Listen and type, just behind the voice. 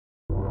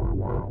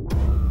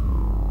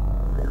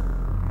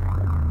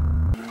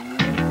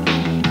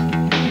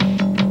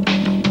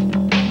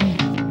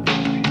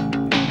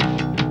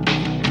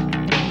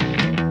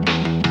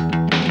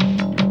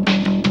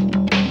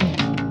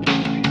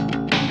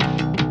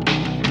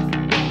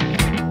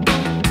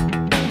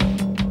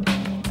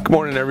Good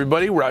morning,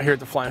 everybody. We're out here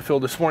at the flying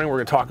field this morning. We're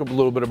going to talk a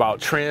little bit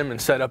about trim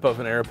and setup of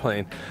an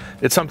airplane.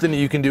 It's something that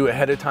you can do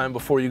ahead of time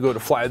before you go to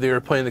fly the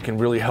airplane that can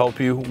really help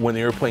you when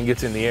the airplane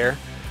gets in the air.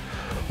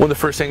 One of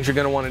the first things you're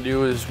going to want to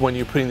do is when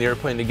you're putting the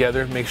airplane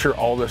together, make sure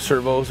all the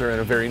servos are in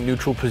a very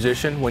neutral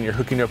position when you're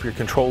hooking up your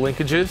control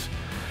linkages.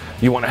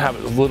 You want to have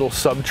as little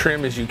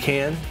sub-trim as you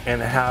can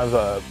and have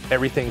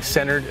everything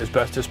centered as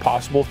best as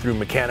possible through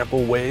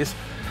mechanical ways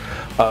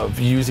of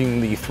using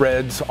the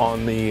threads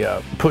on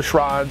the push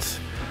rods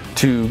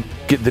to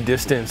get the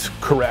distance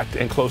correct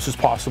and close as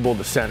possible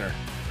to center.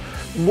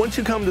 Once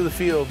you come to the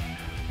field,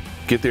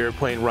 get the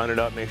airplane, run it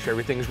up, make sure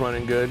everything's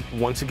running good.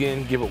 Once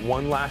again, give it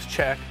one last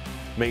check.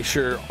 Make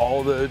sure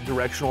all the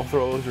directional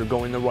throws are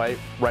going the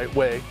right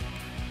way.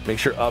 Make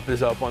sure up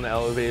is up on the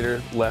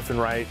elevator, left and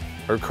right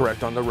are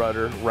correct on the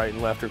rudder, right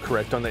and left are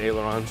correct on the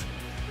ailerons.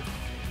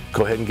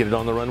 Go ahead and get it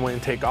on the runway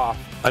and take off.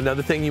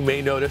 Another thing you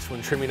may notice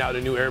when trimming out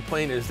a new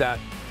airplane is that,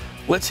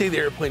 let's say the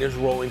airplane is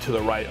rolling to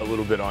the right a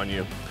little bit on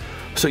you.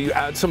 So you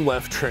add some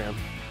left trim,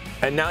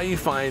 and now you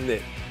find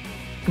that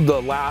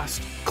the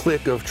last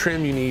click of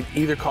trim you need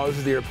either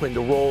causes the airplane to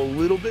roll a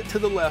little bit to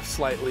the left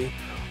slightly,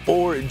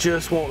 or it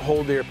just won't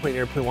hold the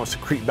airplane wants to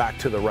creep back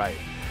to the right.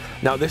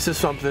 Now this is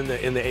something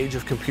that in the age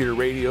of computer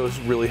radios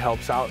really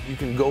helps out. You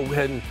can go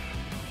ahead and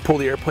pull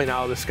the airplane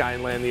out of the sky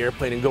and land the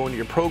airplane and go into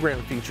your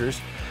program features,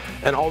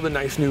 and all the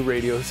nice new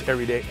radios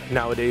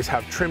nowadays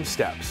have trim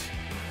steps.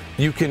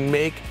 You can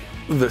make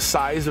the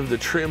size of the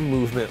trim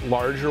movement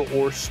larger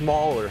or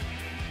smaller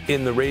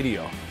in the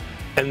radio,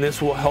 and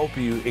this will help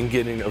you in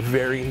getting a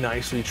very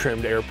nicely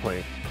trimmed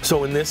airplane.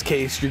 So in this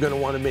case, you're going to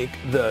want to make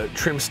the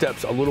trim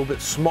steps a little bit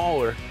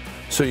smaller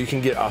so you can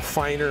get a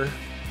finer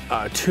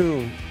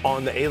tune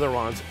on the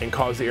ailerons and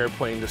cause the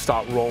airplane to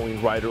stop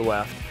rolling right or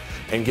left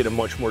and get a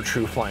much more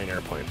true flying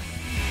airplane.